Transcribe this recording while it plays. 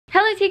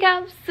Hello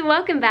Teacups,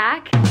 welcome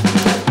back.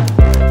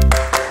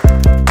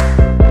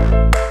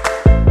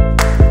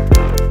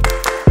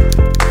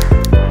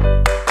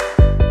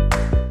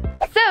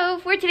 So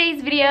for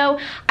today's video,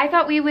 I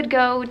thought we would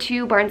go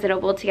to Barnes &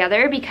 Noble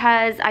together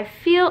because I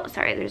feel,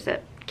 sorry, there's a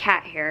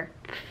cat hair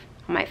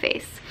on my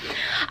face.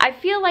 I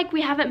feel like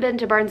we haven't been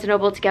to Barnes &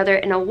 Noble together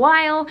in a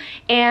while,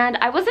 and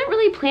I wasn't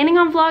really planning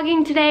on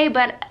vlogging today,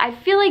 but I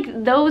feel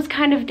like those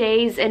kind of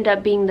days end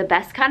up being the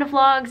best kind of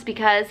vlogs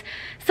because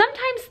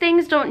sometimes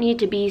things don't need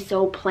to be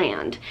so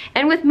planned.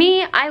 And with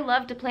me, I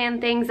love to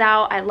plan things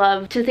out. I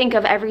love to think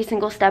of every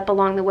single step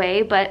along the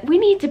way, but we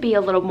need to be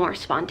a little more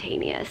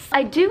spontaneous.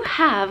 I do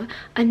have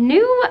a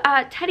new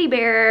teddy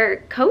bear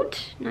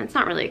coat. No, it's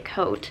not really a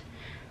coat.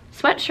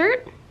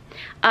 Sweatshirt.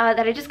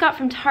 That I just got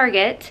from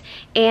Target,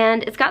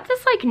 and it's got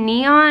this like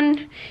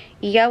neon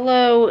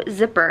yellow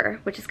zipper,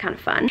 which is kind of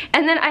fun.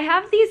 And then I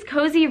have these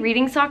cozy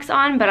reading socks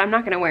on, but I'm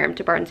not gonna wear them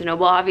to Barnes &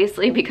 Noble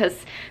obviously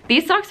because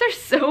these socks are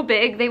so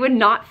big they would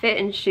not fit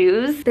in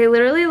shoes. They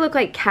literally look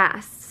like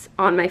casts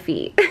on my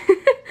feet.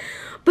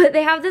 But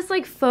they have this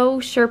like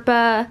faux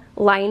Sherpa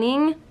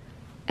lining,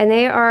 and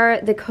they are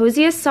the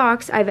coziest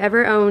socks I've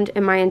ever owned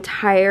in my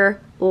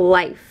entire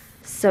life.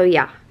 So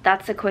yeah,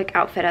 that's a quick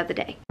outfit of the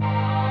day.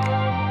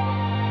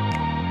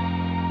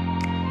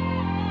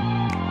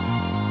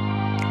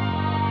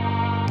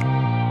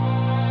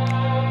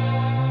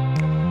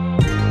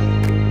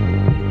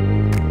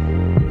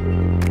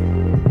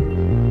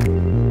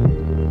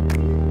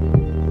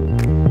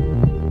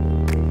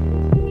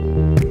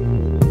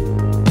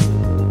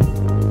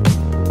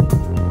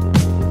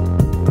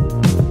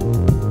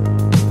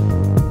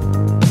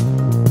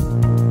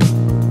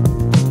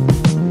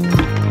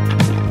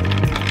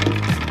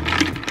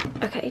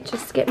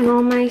 Getting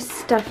all my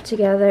stuff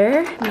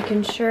together,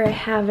 making sure I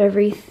have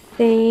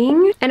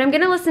everything. And I'm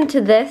gonna listen to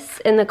this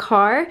in the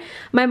car.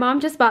 My mom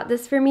just bought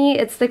this for me.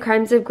 It's the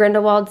Crimes of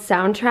Grindelwald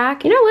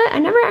soundtrack. You know what? I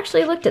never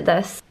actually looked at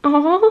this.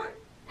 Oh,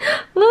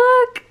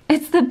 look!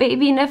 It's the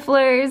baby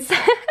nifflers.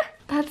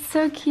 That's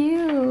so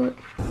cute.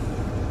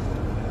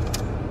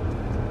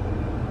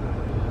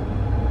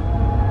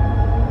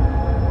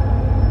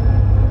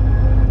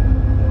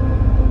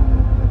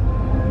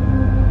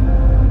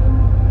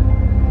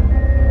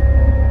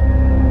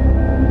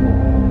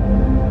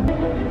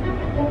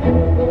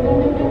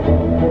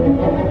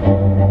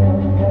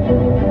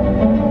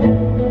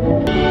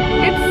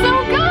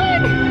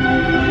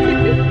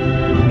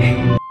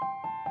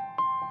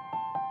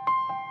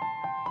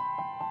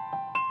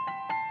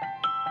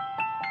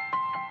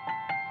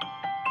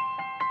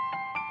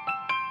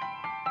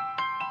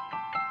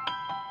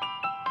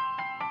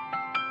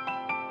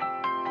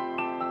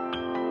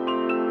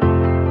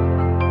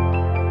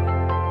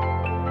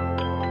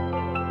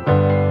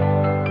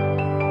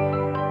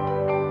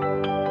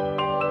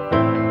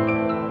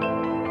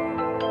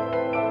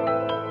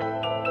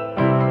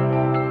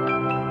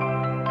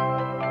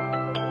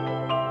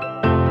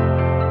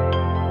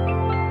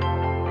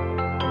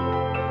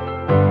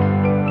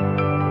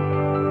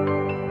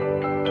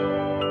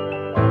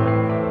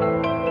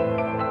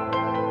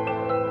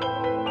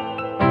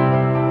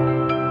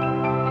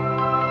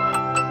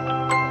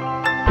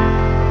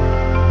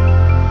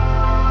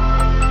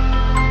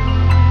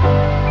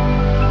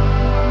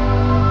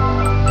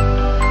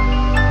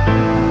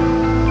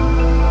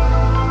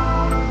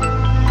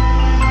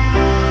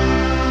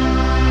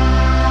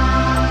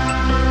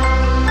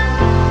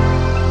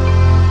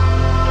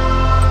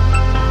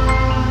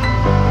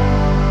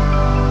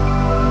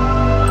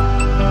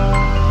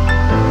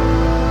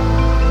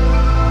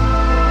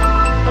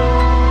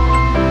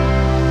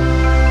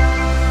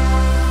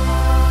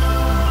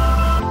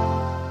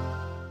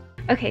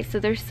 Okay, so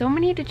there's so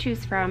many to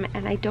choose from,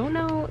 and I don't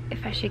know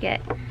if I should get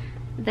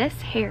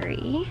this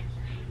Harry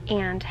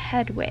and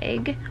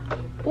Hedwig,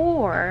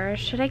 or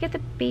should I get the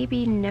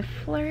baby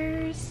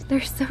nifflers?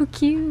 They're so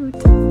cute.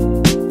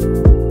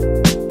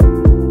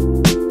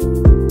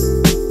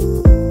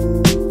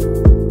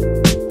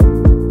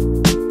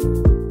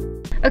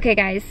 Okay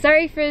guys,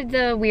 sorry for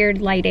the weird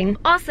lighting.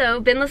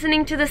 Also, been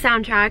listening to the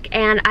soundtrack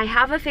and I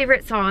have a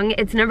favorite song.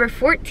 It's number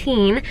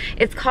 14.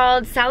 It's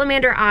called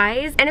Salamander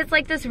Eyes, and it's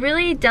like this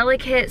really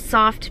delicate,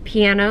 soft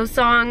piano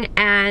song,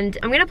 and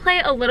I'm gonna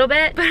play a little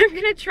bit, but I'm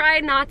gonna try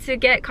not to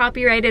get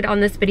copyrighted on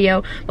this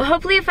video. But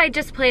hopefully if I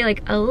just play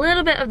like a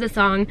little bit of the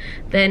song,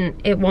 then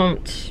it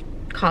won't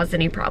cause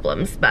any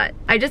problems. But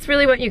I just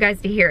really want you guys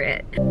to hear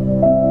it.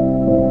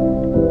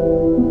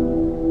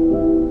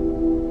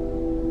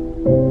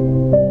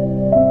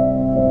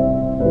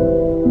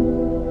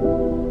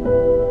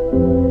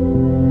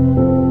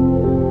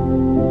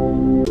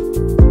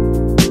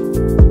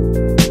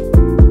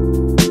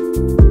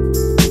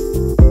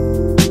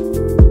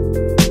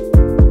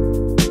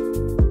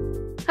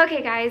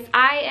 Okay guys,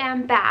 I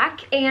am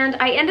back, and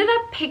I ended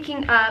up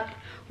picking up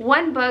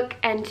one book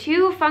and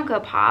 2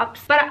 Funko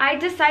Pops, but I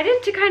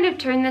decided to kind of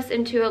turn this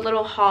into a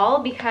little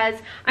haul because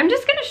I'm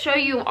just going to show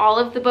you all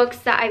of the books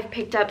that I've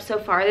picked up so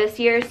far this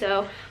year.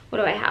 So what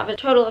do I have? A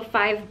total of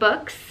 5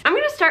 books. I'm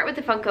gonna start with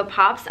the Funko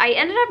Pops. I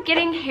ended up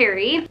getting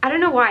Harry. I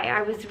don't know why,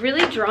 I was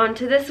really drawn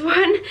to this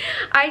one.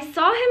 I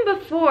saw him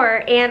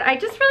before and I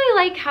just really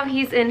like how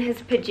he's in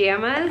his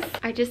pajamas.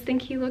 I just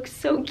think he looks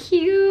so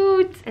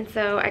cute. And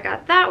so I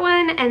got that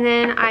one, and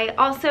then I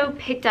also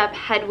picked up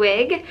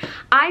Hedwig.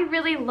 I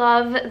really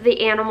love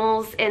the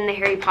animals in the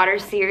Harry Potter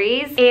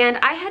series, and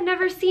I had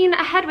never seen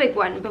a Hedwig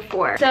one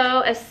before.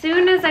 So as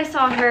soon as I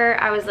saw her,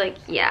 I was like,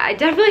 yeah, I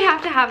definitely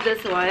have to have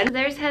this one.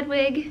 There's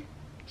Hedwig.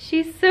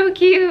 She's so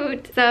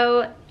cute.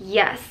 So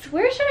yes,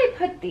 where should I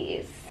put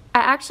these? I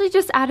actually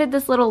just added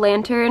this little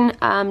lantern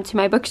to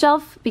my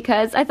bookshelf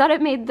because I thought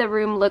it made the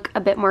room look a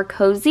bit more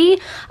cozy.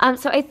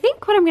 So I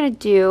think what I'm gonna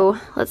do,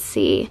 let's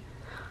see.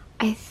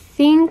 I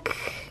think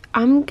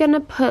I'm gonna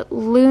put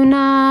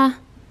Luna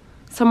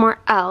somewhere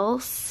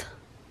else.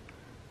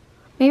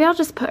 Maybe I'll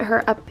just put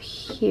her up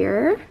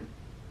here.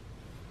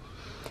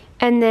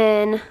 And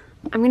then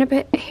I'm gonna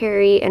put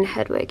Harry and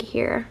Hedwig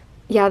here.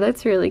 Yeah,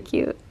 that's really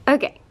cute.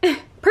 Okay.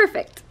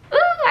 Perfect.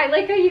 Ooh, I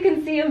like how you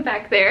can see him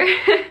back there.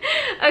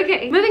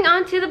 Okay, moving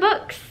on to the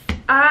books.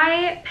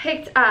 I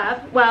picked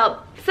up,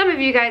 well, some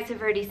of you guys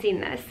have already seen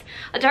this,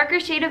 A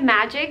Darker Shade of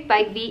Magic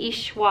by V.E.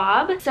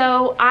 Schwab.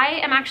 So I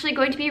am actually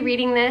going to be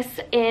reading this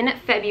in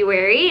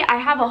February. I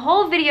have a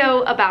whole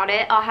video about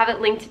it. I'll have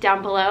it linked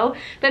down below.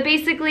 But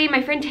basically,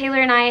 my friend Taylor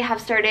and I have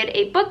started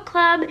a book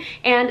club,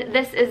 and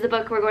this is the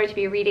book we're going to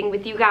be reading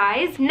with you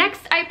guys.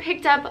 Next, I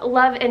picked up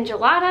Love and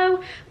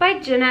Gelato by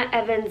Jenna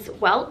Evans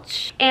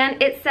Welch.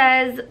 And it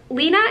says,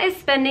 Lena is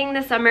spending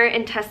the summer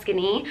in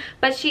Tuscany,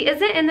 but she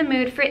isn't in the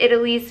mood for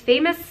Italy's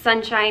famous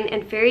sunshine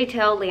and fairy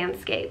tale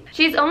landscape.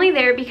 She's only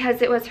there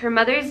because it was her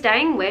mother's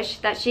dying wish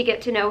that she get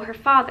to know her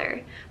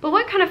father. But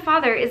what kind of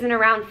father isn't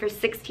around for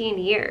 16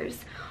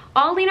 years?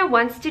 All Lena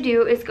wants to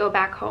do is go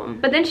back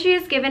home. But then she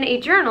is given a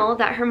journal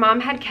that her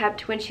mom had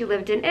kept when she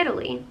lived in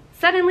Italy.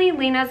 Suddenly,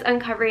 Lena's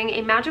uncovering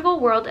a magical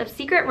world of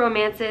secret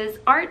romances,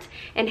 art,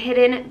 and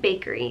hidden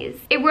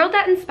bakeries. A world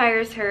that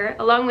inspires her,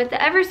 along with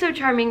the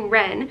ever-so-charming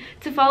Wren,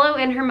 to follow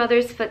in her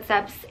mother's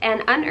footsteps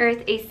and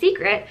unearth a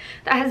secret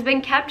that has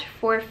been kept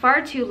for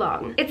far too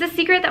long. It's a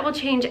secret that will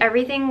change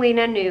everything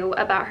Lena knew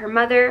about her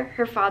mother,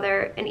 her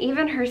father, and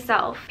even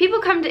herself.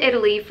 People come to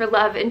Italy for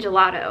love and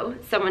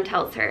gelato, someone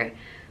tells her.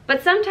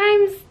 But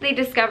sometimes they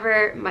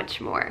discover much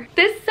more.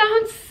 This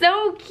sounds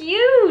so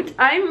cute!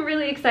 I'm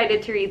really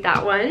excited to read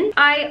that one.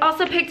 I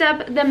also picked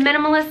up The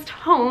Minimalist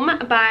Home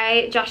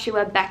by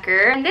Joshua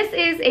Becker. And this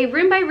is a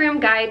room-by-room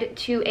guide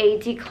to a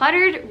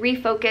decluttered,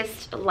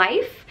 refocused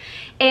life.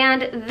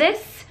 And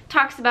this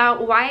talks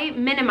about why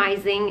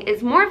minimizing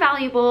is more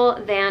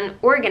valuable than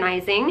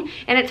organizing,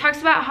 and it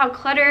talks about how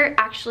clutter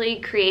actually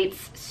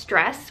creates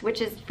stress, which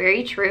is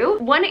very true.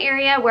 One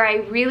area where I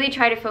really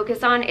try to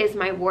focus on is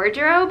my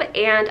wardrobe,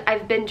 and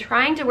I've been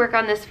trying to work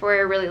on this for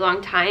a really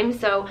long time,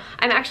 so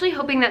I'm actually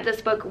hoping that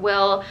this book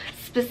will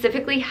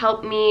specifically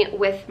help me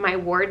with my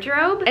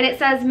wardrobe. And it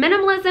says,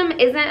 minimalism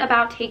isn't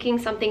about taking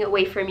something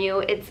away from you,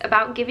 it's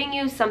about giving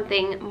you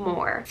something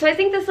more. So I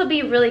think this will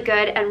be really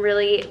good and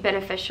really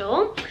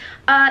beneficial.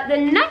 The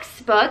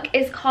next book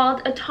is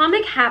called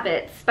Atomic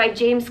Habits by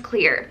James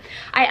Clear.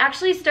 I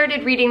actually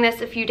started reading this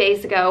a few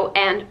days ago,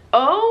 and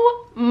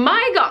oh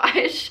my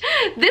gosh,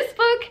 this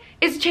book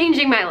is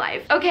changing my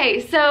life. Okay,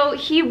 so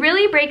he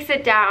really breaks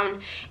it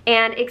down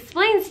and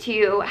explains to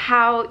you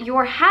how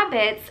your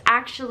habits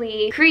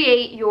actually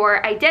create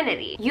your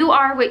identity. You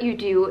are what you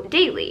do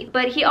daily.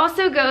 But he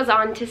also goes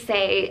on to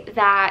say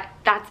that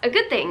that's a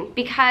good thing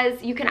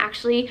because you can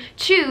actually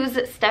choose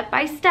step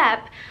by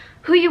step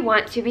who you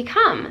want to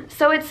become.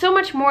 So it's so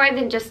much more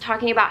than just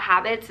talking about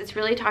habits. It's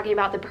really talking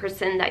about the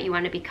person that you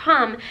want to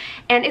become.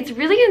 And it's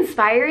really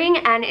inspiring,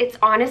 and it's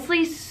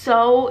honestly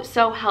so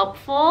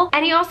helpful.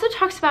 And he also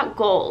talks about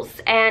goals,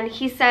 and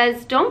he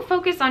says, don't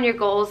focus on your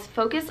goals,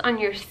 focus on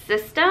your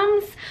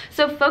systems.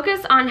 So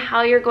focus on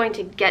how you're going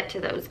to get to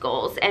those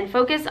goals and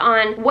focus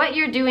on what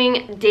you're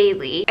doing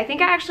daily. I think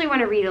I actually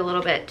want to read a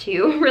little bit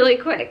too, really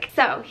quick.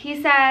 So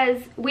he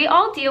says, we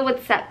all deal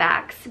with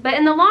setbacks, but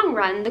in the long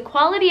run, the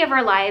quality of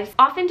our lives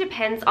often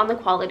depends on the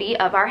quality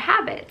of our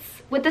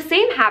habits. With the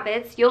same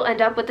habits, you'll end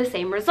up with the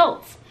same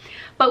results.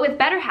 But with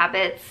better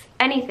habits,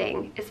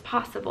 anything is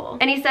possible.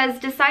 And he says,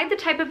 decide the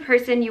type of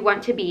person you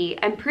want to be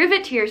and prove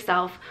it to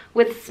yourself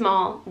with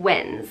small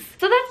wins.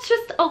 So that's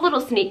just a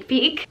little sneak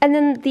peek. And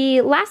then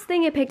the last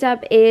thing I picked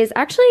up is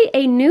actually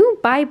a new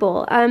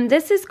Bible.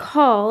 This is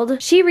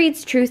called She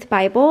Reads Truth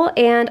Bible,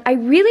 and I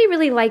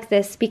really like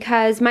this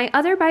because my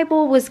other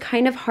Bible was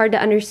kind of hard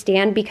to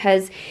understand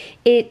because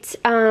it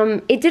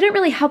didn't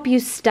really help you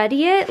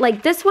study it.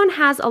 Like, this one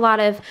has a lot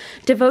of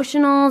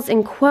devotionals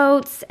and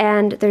quotes,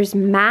 and there's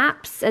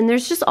maps, and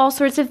there's just all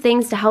sorts of things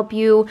to help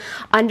you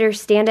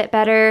understand it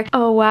better.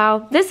 Oh wow,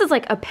 this is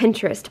like a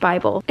Pinterest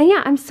Bible. And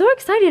yeah, I'm so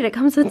excited it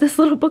comes with this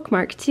little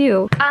bookmark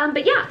too.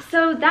 But yeah,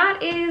 so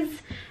that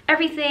is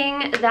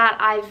everything that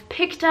I've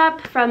picked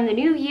up from the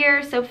new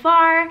year so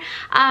far.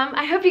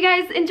 I hope you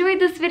guys enjoyed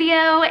this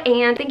video,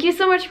 and thank you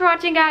so much for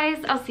watching, guys.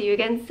 I'll see you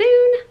again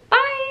soon.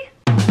 Bye!